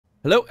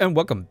Hello and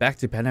welcome back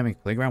to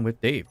Pandemic Playground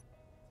with Dave.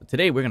 So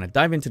today we're going to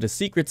dive into the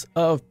secrets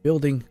of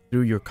building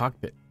through your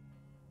cockpit.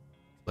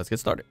 Let's get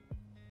started.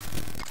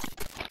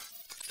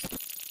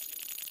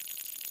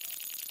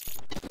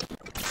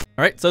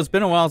 Alright, so it's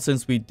been a while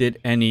since we did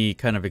any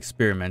kind of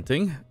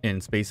experimenting in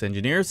Space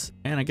Engineers,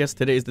 and I guess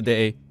today is the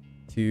day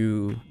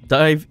to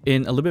dive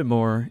in a little bit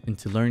more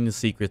into learning the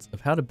secrets of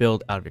how to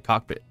build out of your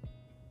cockpit.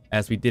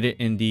 As we did it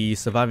in the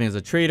Surviving as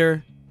a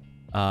Trader,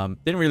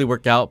 didn't really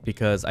work out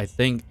because I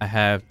think I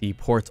have the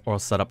ports all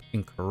set up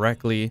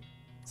incorrectly.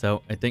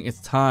 So I think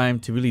it's time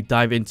to really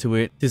dive into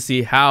it to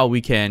see how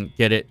we can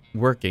get it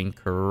working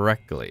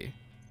correctly.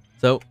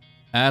 So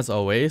as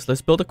always,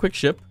 let's build a quick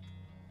ship.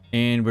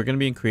 And we're going to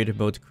be in creative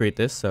mode to create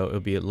this, so it'll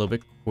be a little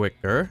bit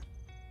quicker.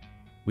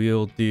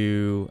 We'll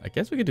do, I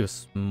guess we could do a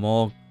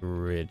small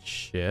grid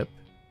ship.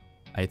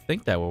 I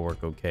think that will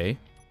work okay.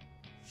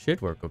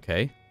 Should work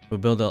okay. We'll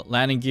build a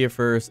landing gear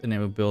first, and then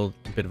we'll build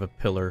a bit of a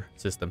pillar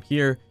system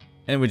here.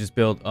 And we just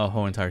build a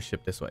whole entire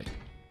ship this way.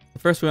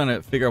 First, we want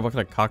to figure out what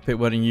kind of cockpit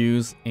we want to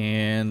use.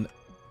 And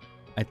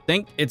I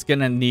think it's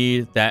going to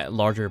need that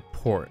larger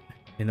port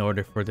in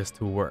order for this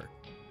to work.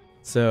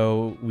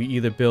 So we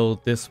either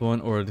build this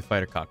one or the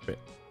fighter cockpit.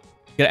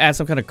 You gotta add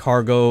some kind of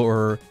cargo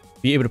or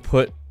be able to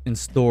put and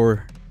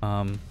store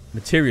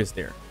materials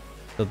there.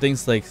 So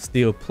things like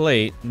steel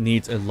plate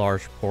needs a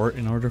large port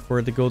in order for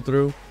it to go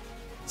through.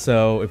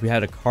 So if we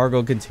had a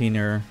cargo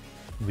container,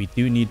 we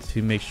do need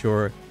to make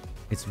sure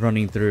it's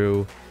running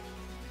through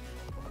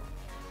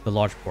the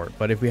large port.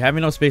 But if we have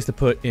enough space to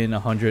put in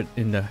 100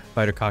 in the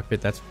fighter cockpit,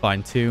 that's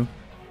fine too.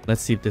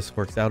 Let's see if this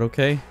works out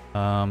okay.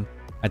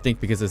 I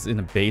think because it's in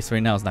a base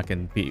right now, it's not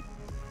going to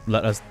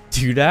let us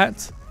do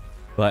that.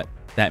 But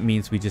that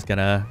means we just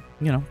gotta,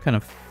 kind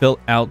of fill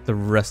out the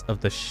rest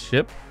of the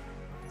ship.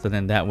 So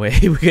then that way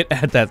we could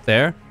add that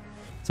there.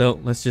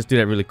 So let's just do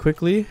that really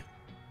quickly.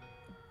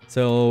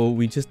 So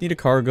we just need a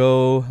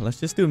cargo. Let's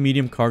just do a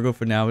medium cargo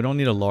for now. We don't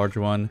need a large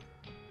one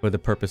for the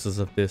purposes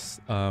of this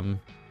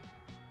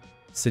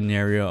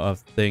scenario of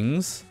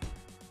things.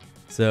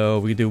 So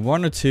we do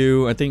one or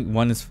two. I think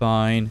one is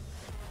fine.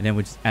 And then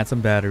we just add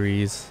some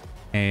batteries.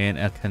 And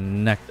a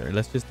connector.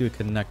 Let's just do a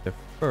connector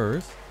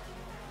first.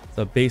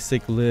 So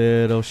basic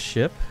little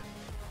ship.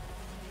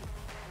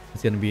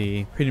 It's going to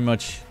be pretty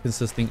much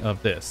consisting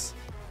of this.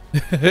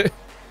 Good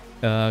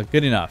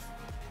enough.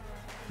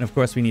 And of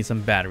course we need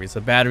some batteries.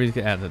 So batteries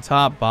can add at the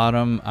top,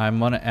 bottom. I'm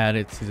going to add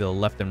it to the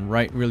left and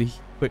right really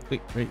quickly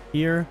right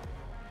here.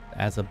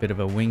 Adds a bit of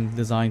a wing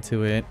design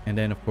to it. And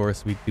then of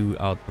course we do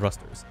our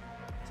thrusters.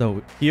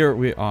 So here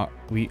we are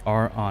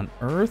on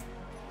Earth.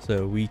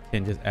 So we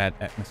can just add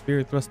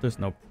atmospheric thrusters,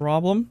 no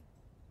problem.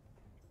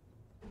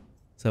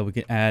 So we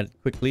can add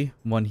quickly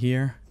one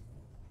here,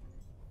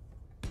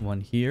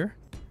 one here,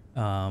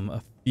 a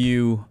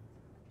few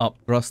up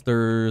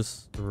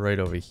thrusters right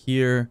over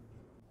here,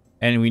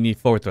 and we need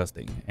forward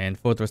thrusting. And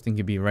forward thrusting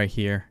can be right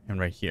here and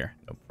right here,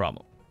 no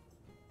problem.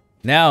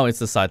 Now it's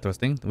the side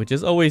thrusting, which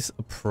is always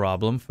a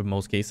problem for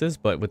most cases,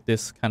 but with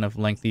this kind of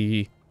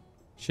lengthy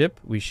ship,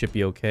 we should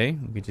be okay.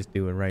 We can just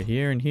do it right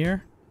here and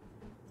here.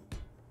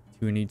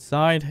 In each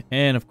side.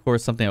 And of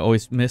course something I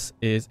always miss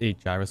is a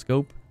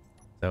gyroscope,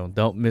 so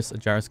don't miss a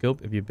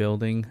gyroscope if you're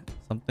building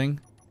something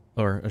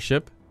or a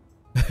ship.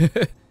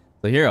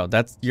 So here,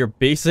 that's your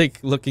basic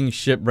looking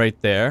ship right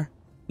there.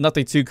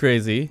 Nothing too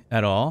crazy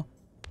at all.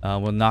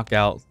 We'll knock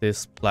out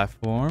this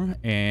platform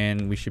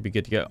and we should be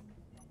good to go.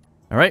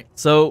 All right,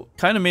 so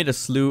kind of made a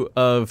slew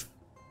of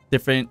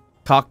different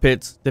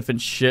cockpits,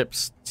 different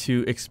ships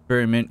to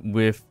experiment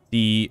with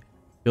the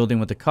building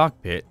with the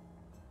cockpit.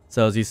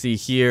 So as you see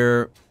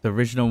here, the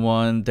original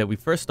one that we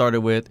first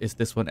started with is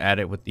this one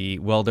added with the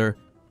welder,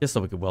 just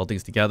so we could weld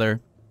things together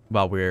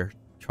while we're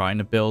trying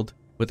to build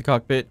with the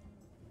cockpit.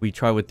 We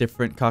try with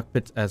different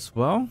cockpits as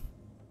well.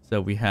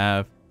 So we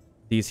have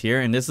these here,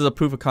 and this is a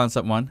proof of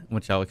concept one,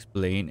 which I'll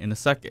explain in a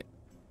second.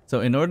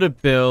 So in order to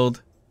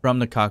build from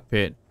the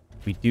cockpit,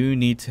 we do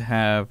need to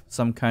have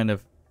some kind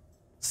of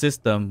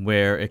system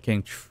where it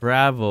can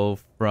travel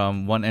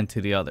from one end to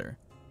the other,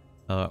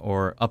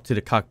 or up to the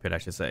cockpit, I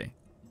should say.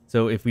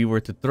 So if we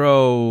were to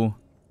throw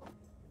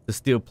the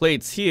steel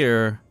plates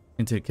here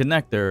into the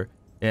connector,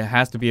 it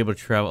has to be able to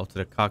travel up to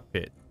the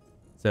cockpit.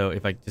 So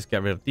if I just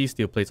get rid of these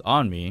steel plates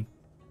on me,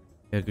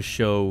 it could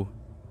show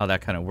how that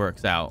kind of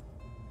works out.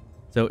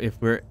 So if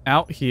we're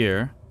out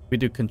here, we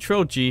do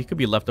Control G, it could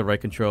be left or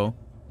right control.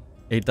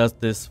 It does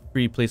this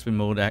free placement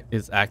mode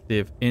is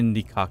active in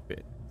the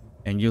cockpit.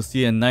 And you'll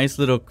see a nice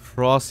little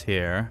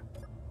crosshair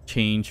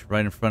change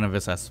right in front of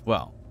us as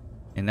well.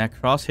 And that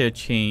crosshair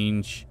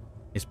change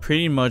is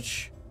pretty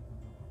much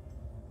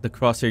the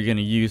crosshair you're going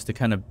to use to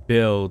kind of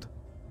build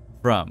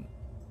from.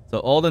 So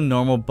all the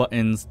normal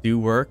buttons do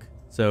work.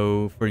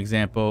 So for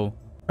example,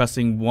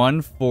 pressing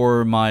 1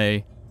 for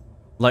my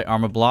light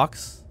armor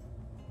blocks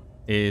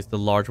is the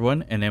large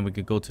one, and then we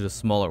could go to the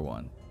smaller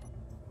one.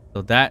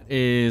 So that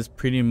is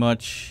pretty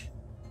much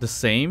the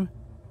same.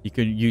 You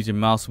could use your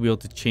mouse wheel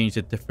to change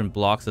the different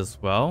blocks as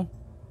well.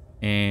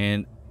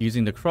 And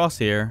using the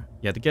crosshair,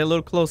 you have to get a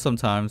little close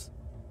sometimes.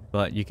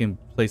 but you can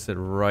place it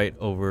right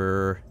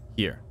over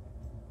here.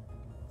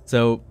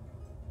 So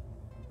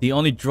the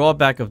only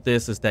drawback of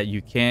this is that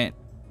you can't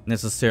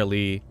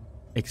necessarily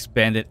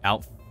expand it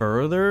out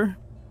further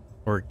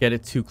or get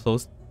it too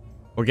close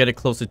or get it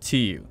closer to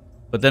you.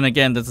 But then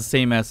again, that's the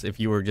same as if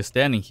you were just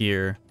standing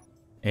here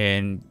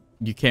and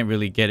you can't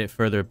really get it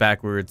further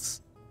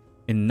backwards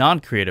in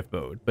non-creative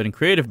mode. But in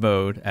creative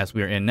mode, as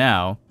we're in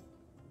now,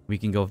 we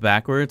can go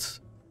backwards,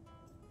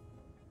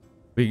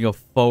 we can go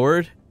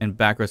forward and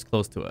backwards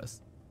close to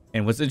us.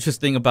 And what's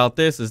interesting about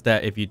this is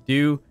that if you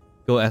do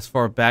go as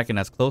far back and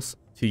as close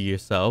to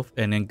yourself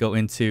and then go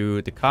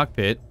into the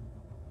cockpit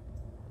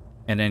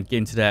and then get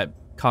into that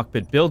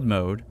cockpit build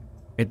mode,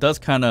 it does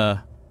kind of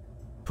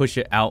push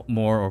it out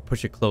more or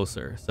push it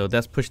closer. So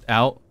that's pushed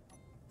out.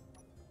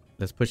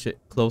 Let's push it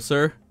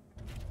closer.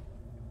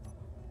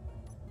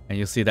 And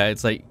you'll see that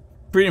it's like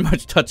pretty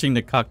much touching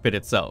the cockpit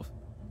itself.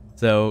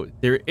 So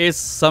there is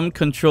some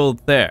control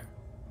there.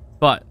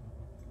 But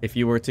if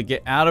you were to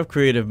get out of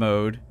creative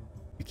mode,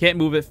 you can't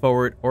move it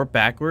forward or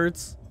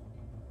backwards.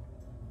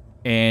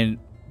 And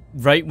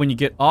right when you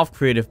get off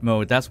creative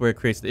mode, that's where it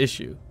creates the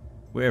issue.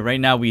 Where right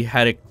now we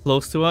had it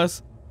close to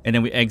us and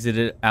then we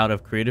exited out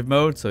of creative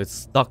mode, so it's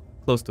stuck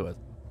close to us.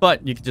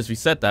 But you can just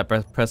reset that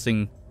by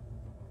pressing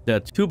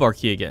the 2-bar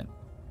key again.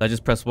 So I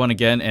just press 1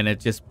 again and it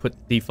just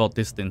put default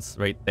distance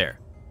right there.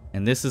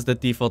 And this is the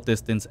default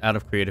distance out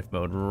of creative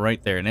mode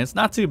right there. And it's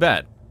not too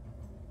bad.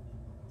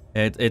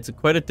 It's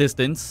quite a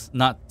distance,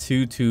 not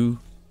too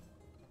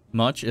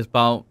much. It's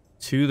about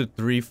 2 to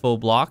 3 full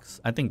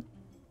blocks. I think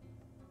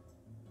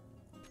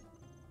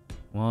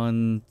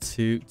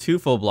 2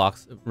 full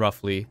blocks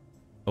roughly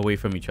away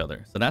from each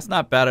other. So that's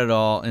not bad at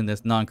all in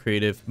this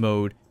non-creative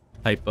mode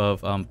type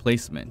of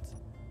placement.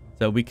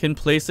 So we can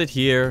place it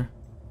here.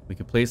 We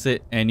can place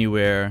it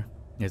anywhere,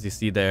 as you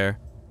see there.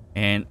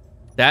 And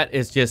that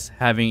is just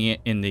having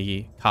it in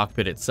the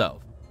cockpit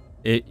itself.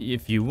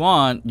 If you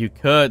want, you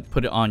could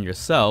put it on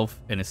yourself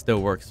and it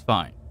still works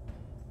fine.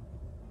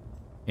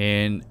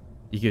 And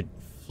you could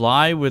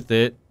fly with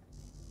it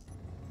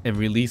and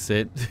release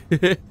it.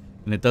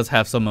 And it does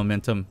have some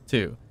momentum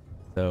too.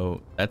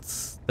 So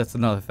that's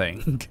another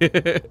thing.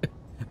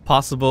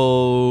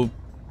 Possible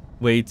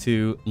way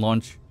to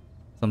launch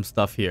some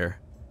stuff here.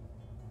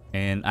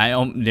 And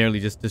I nearly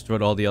just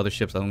destroyed all the other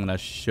ships I'm going to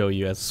show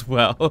you as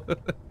well.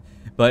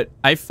 But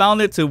I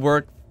found it to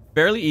work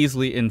fairly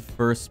easily in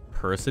first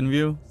person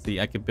view.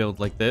 See, I could build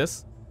like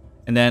this.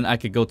 And then I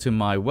could go to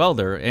my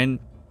welder. And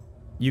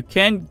you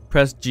can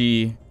press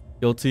G,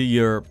 go to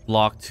your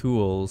block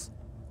tools,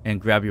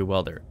 and grab your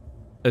welder.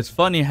 It's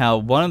funny how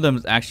one of them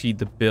is actually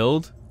the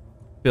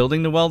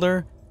building the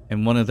welder,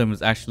 and one of them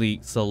is actually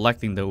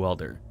selecting the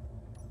welder.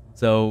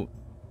 So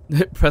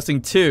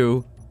pressing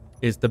 2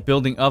 is the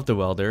building of the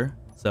welder.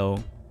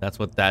 So that's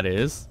what that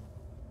is.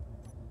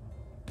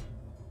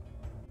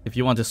 If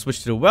you want to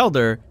switch to the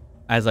welder,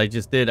 as I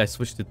just did, I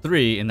switched to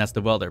 3 and that's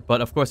the welder.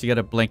 But of course you got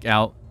to blank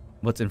out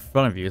what's in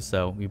front of you.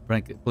 So we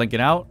blank it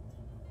out,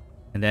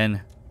 and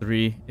then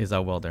 3 is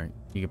our welder.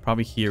 You can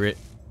probably hear it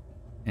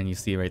and you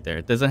see right there.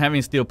 It doesn't have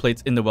any steel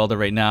plates in the welder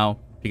right now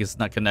because it's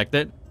not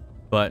connected,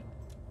 but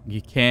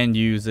you can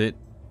use it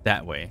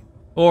that way.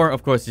 Or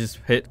of course you just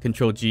hit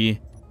Control G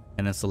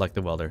and then select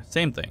the welder.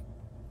 Same thing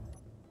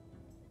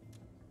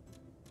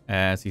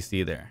as you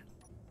see there.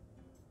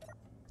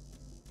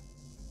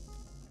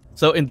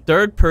 So in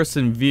third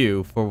person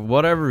view, for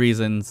whatever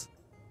reasons,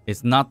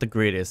 it's not the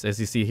greatest. As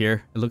you see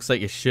here, it looks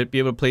like it should be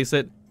able to place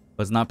it,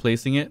 but it's not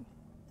placing it.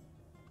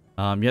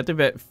 You have to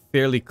be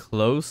fairly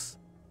close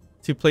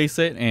to place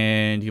it,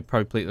 and you can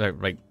probably place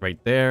it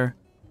right there.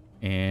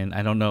 And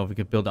I don't know if we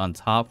could build on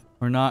top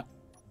or not,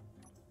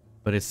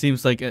 but it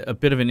seems like a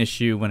bit of an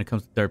issue when it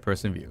comes to third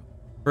person view.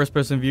 First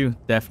person view,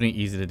 definitely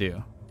easy to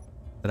do.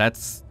 So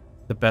that's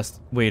the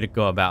best way to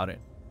go about it.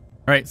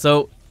 All right,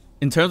 so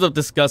in terms of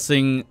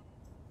discussing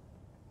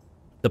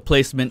the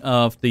placement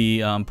of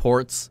the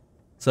ports,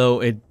 so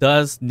it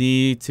does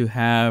need to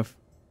have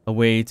a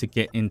way to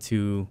get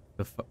into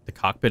the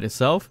cockpit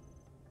itself.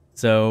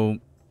 So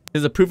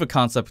there's a proof of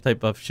concept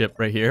type of ship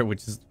right here,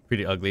 which is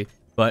pretty ugly.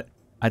 But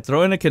I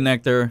throw in a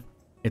connector.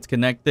 It's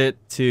connected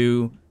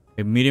to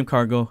a medium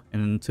cargo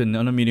and to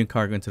another medium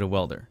cargo into the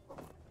welder.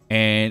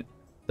 And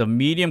the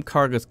medium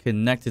cargo is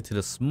connected to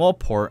the small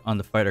port on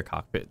the fighter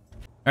cockpit.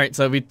 All right,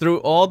 so we threw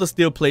all the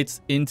steel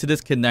plates into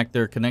this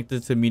connector,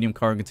 connected to the medium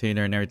cargo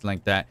container and everything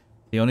like that.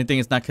 The only thing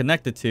it's not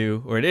connected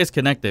to, or it is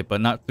connected,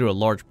 but not through a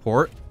large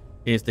port,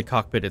 is the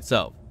cockpit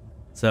itself.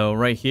 So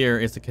right here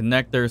is the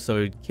connector, so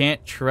it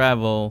can't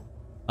travel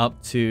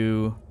up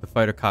to the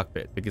fighter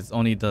cockpit because it's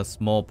only the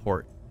small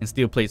port, and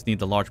steel plates need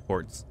the large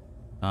ports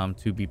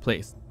to be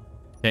placed.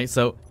 Okay,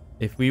 so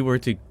if we were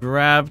to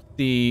grab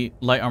the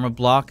light armor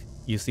block,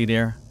 you see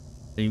there,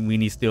 then we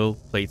need steel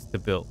plates to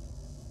build.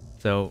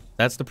 So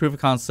that's the proof of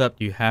concept.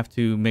 You have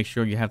to make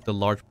sure you have the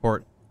large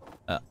port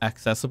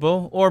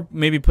accessible, or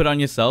maybe put on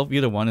yourself.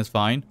 Either one is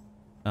fine.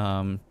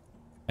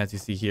 As you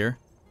see here,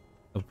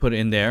 we'll put it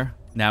in there.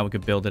 Now we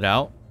could build it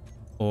out,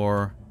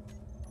 or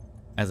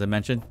as I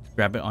mentioned,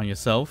 grab it on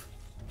yourself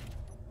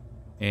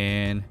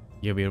and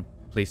you'll be able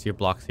to place your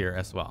blocks here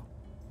as well.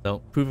 So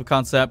proof of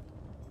concept,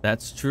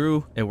 that's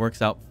true. It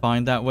works out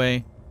fine that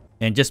way.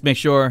 And just make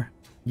sure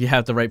you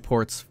have the right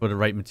ports for the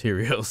right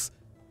materials.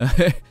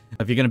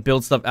 If you're going to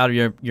build stuff out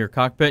of your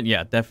cockpit,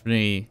 yeah,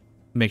 definitely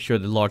make sure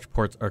the large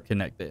ports are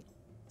connected.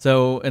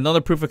 So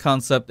another proof of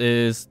concept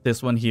is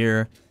this one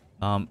here.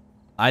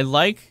 I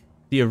like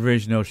the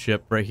original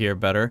ship right here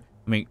better.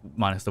 I mean,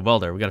 minus the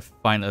welder. We got to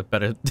find a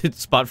better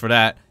spot for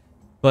that.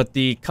 But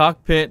the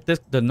cockpit,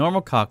 the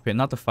normal cockpit,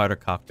 not the fighter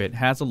cockpit,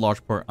 has a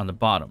large port on the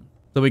bottom.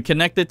 So we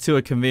connect it to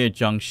a conveyor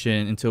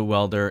junction, into a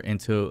welder,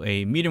 into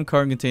a medium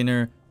cargo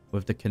container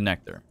with the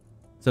connector.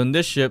 So in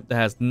this ship that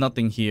has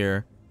nothing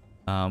here,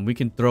 we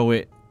can throw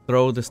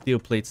the steel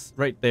plates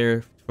right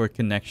there for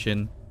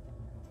connection.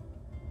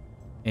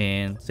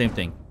 And same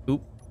thing.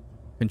 Oop.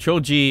 Control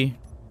G,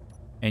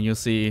 and you'll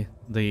see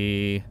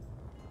the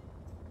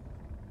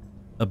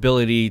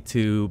ability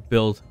to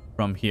build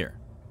from here.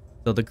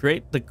 So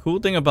the cool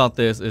thing about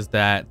this is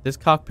that this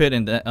cockpit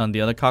and on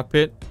the other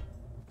cockpit,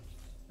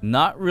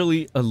 not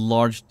really a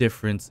large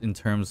difference in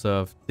terms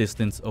of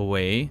distance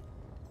away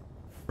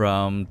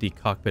from the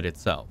cockpit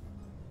itself.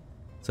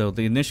 So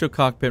the initial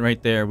cockpit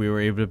right there, we were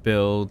able to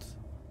build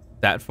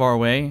that far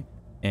away,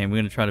 and we're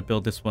going to try to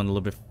build this one a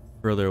little bit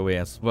further away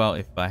as well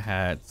if I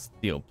had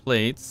steel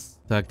plates.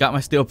 So I got my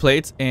steel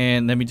plates,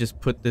 and let me just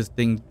put this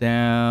thing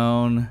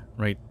down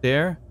right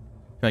there.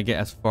 Try to get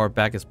as far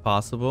back as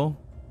possible.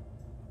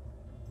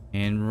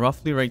 And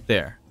roughly right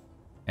there.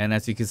 And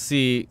as you can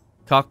see,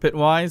 cockpit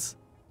wise,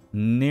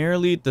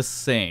 nearly the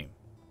same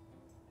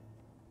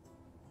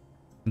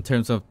in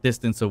terms of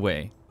distance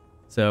away.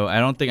 So I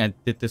don't think I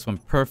did this one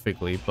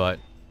perfectly, but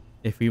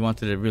if we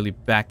wanted to really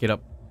back it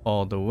up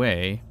all the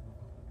way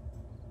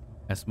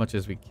as much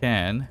as we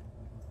can,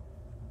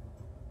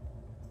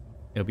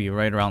 it'll be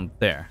right around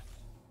there.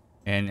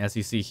 And as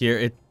you see here,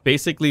 it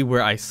basically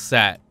where I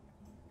sat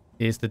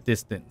is the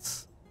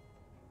distance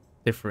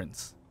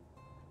difference.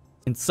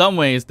 In some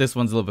ways, this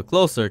one's a little bit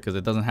closer because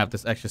it doesn't have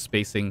this extra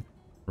spacing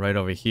right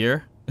over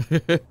here.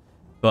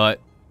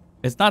 But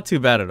it's not too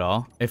bad at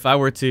all. If I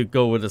were to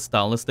go with a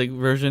stylistic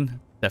version,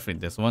 definitely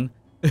this one.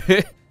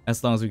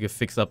 As long as we could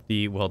fix up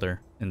the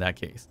welder in that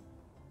case.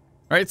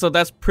 Alright, so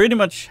that's pretty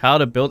much how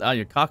to build out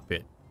your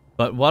cockpit.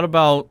 But what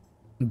about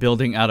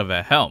building out of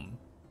a helm?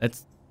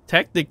 That's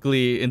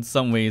technically, in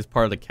some ways,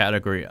 part of the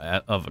category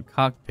of a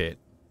cockpit.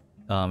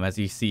 As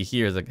you see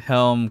here is a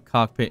helm,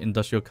 cockpit,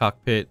 industrial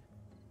cockpit,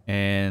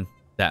 and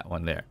that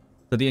one there.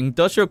 So the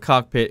industrial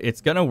cockpit,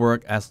 it's gonna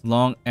work as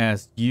long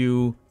as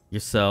you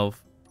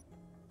yourself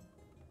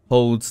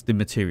holds the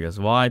materials.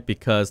 Why?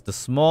 Because the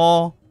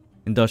small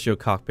industrial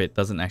cockpit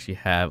doesn't actually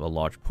have a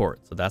large port,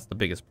 so that's the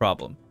biggest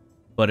problem.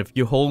 But if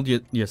you hold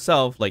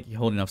yourself, like you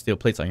hold enough steel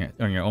plates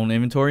on your own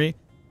inventory,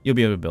 you'll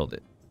be able to build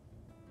it.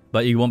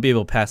 But you won't be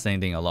able to pass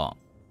anything along.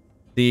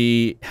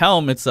 The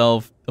helm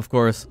itself, of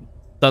course,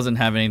 doesn't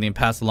have anything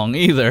passed along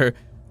either.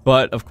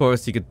 But of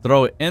course, you could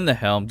throw it in the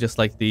helm just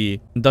like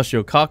the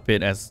industrial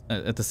cockpit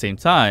at the same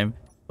time.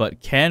 But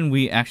can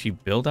we actually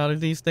build out of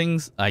these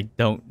things? I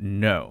don't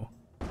know.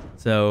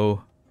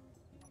 So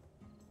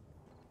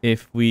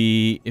if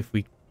we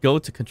go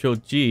to Control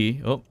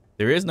G, oh,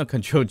 there is no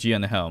Control G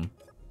on the helm.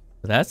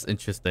 That's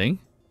interesting.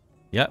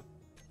 Yep,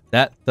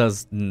 that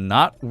does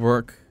not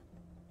work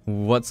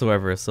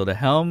whatsoever. So the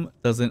helm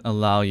doesn't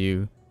allow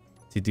you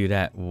to do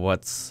that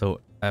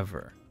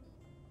whatsoever,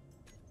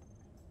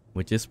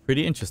 which is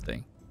pretty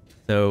interesting.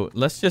 So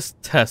let's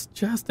just test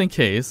just in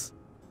case.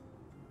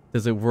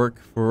 Does it work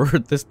for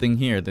this thing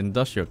here, the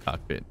industrial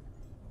cockpit?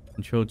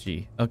 Control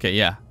G. Okay,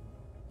 yeah.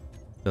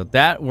 So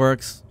that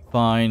works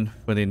fine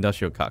for the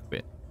industrial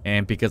cockpit.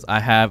 And because I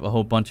have a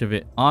whole bunch of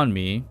it on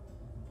me,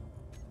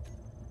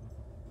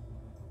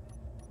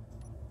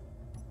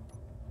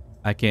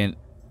 I can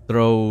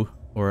throw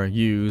or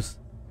use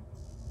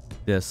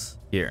this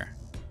here.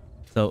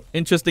 So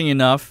interesting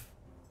enough,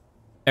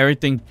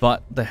 everything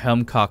but the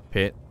helm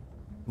cockpit,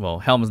 well,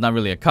 helm is not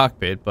really a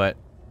cockpit, but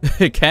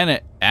it kind of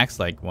acts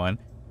like one,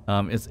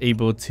 is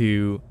able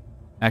to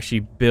actually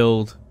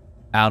build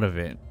out of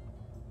it.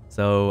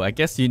 So I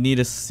guess you need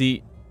a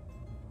seat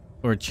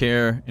or a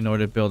chair in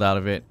order to build out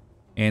of it,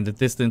 and the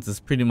distance is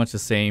pretty much the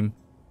same.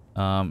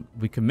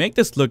 We can make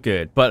this look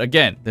good, but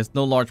again, there's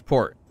no large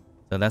port,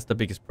 so that's the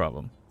biggest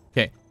problem.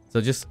 Okay,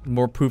 so just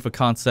more proof of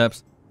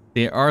concepts.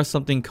 There are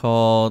something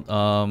called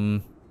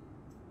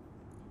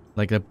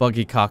like a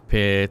buggy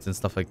cockpits and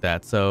stuff like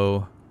that.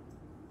 So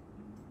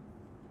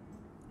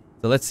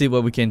let's see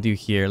what we can do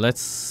here.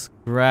 Let's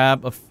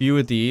grab a few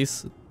of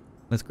these.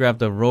 Let's grab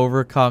the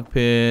rover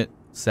cockpit,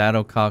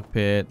 saddle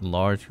cockpit,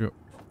 large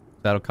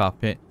saddle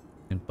cockpit,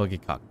 and buggy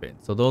cockpit.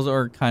 So those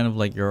are kind of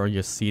like your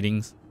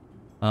seatings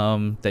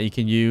that you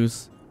can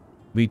use.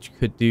 We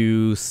could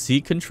do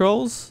seat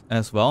controls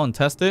as well and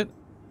test it,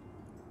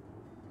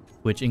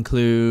 which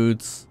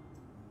includes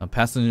a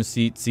passenger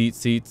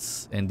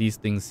seats, and these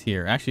things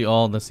here. Actually,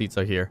 all the seats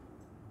are here.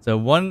 So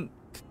one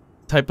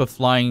type of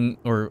flying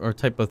or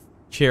type of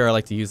chair I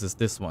like to use is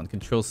this one,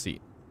 control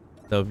seat.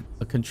 So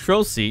a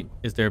control seat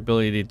is their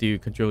ability to do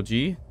Control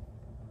G.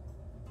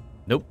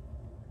 Nope.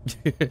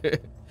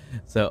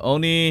 So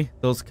only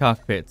those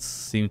cockpits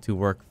seem to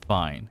work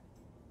fine.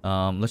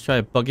 Let's try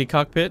a buggy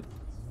cockpit.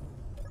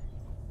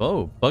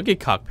 Oh, buggy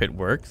cockpit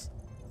works.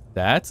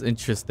 That's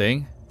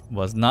interesting.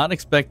 Was not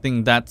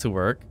expecting that to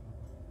work.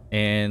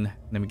 And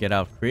let me get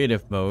out of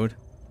creative mode.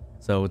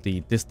 So the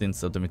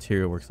distance of the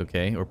material works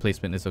okay, or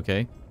placement is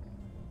okay.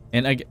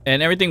 And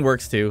everything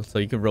works too, so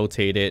you can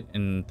rotate it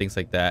and things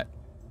like that.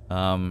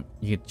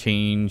 You can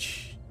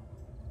change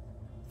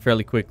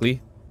fairly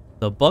quickly.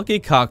 The buggy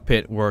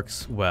cockpit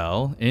works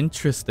well.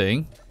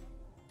 Interesting.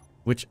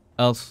 Which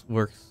else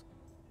works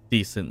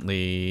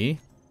decently?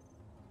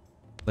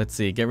 Let's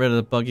see. Get rid of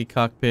the buggy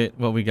cockpit.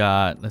 What we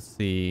got? Let's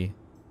see.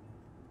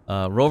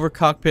 Rover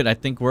cockpit I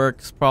think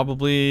works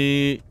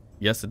probably.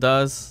 Yes, it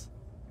does.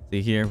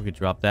 See here, we could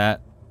drop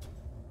that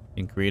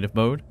in creative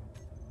mode.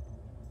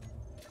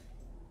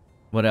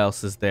 What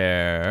else is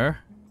there?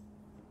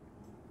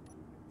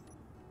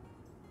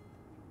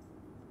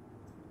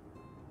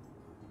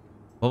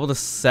 What about the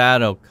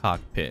saddle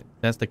cockpit?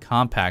 That's the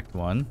compact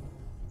one.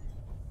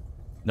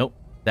 Nope,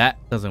 that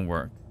doesn't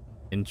work.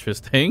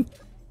 Interesting.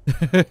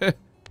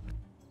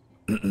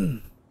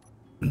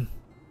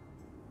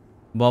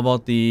 What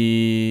about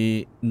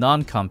the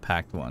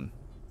non-compact one?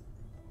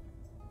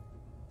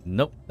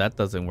 Nope, that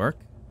doesn't work.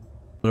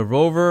 The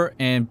rover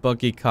and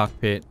buggy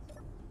cockpit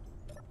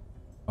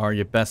are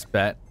your best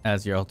bet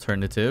as your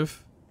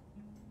alternative.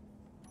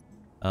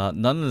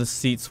 None of the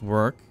seats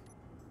work.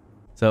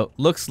 So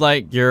looks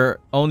like your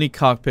only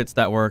cockpits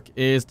that work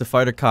is the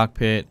fighter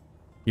cockpit,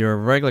 your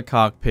regular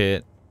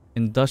cockpit,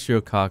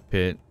 industrial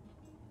cockpit,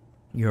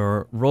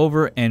 your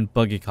rover and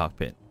buggy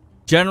cockpit.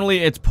 Generally,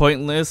 it's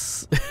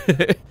pointless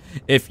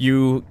if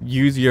you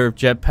use your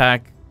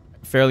jetpack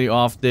fairly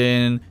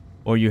often,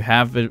 or you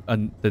have the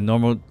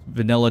normal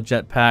vanilla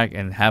jetpack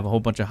and have a whole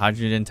bunch of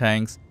hydrogen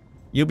tanks.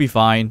 You'll be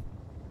fine.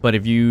 But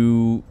if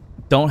you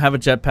don't have a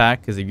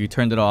jetpack, because if you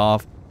turned it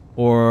off,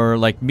 or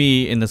like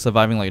me in the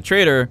Surviving Like a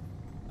Trader,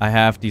 I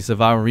have the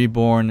Survival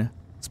Reborn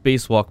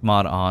Spacewalk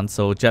mod on,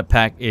 so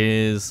jetpack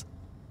is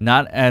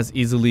not as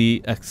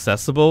easily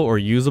accessible or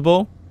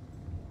usable.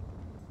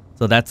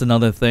 So that's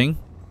another thing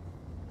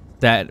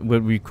that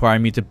would require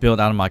me to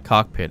build out of my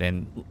cockpit.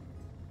 And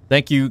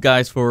thank you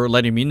guys for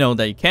letting me know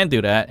that you can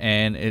do that,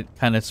 and it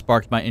kind of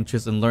sparked my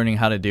interest in learning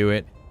how to do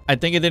it. I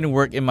think it didn't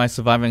work in my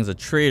Surviving as a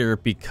Trader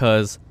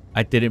because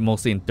I did it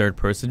mostly in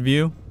third-person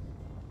view,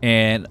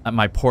 and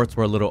my ports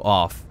were a little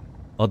off.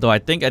 Although I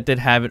think I did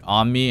have it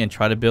on me and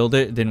try to build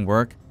it, it didn't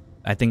work.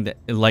 I think that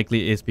it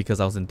likely is because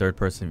I was in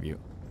third-person view.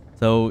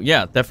 So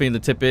yeah, definitely the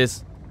tip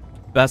is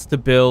best to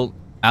build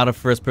out of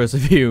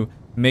first-person view.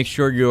 Make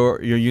sure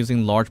you're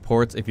using large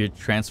ports if you're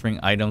transferring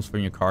items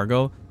from your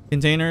cargo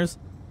containers.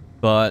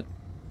 But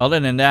other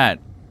than that,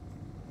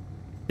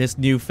 this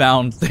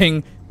newfound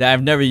thing that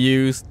I've never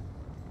used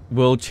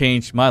will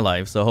change my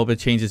life. So I hope it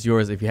changes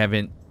yours if you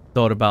haven't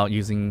thought about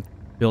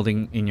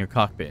building in your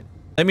cockpit.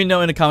 Let me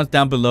know in the comments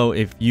down below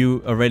if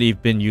you already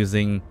been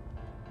using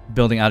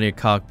building out of your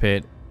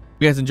cockpit. If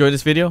you guys enjoyed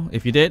this video,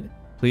 if you did,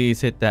 please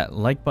hit that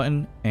like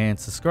button and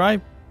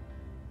subscribe.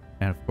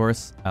 And of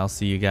course, I'll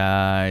see you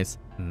guys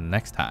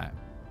next time.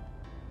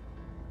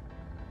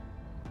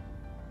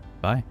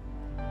 Bye.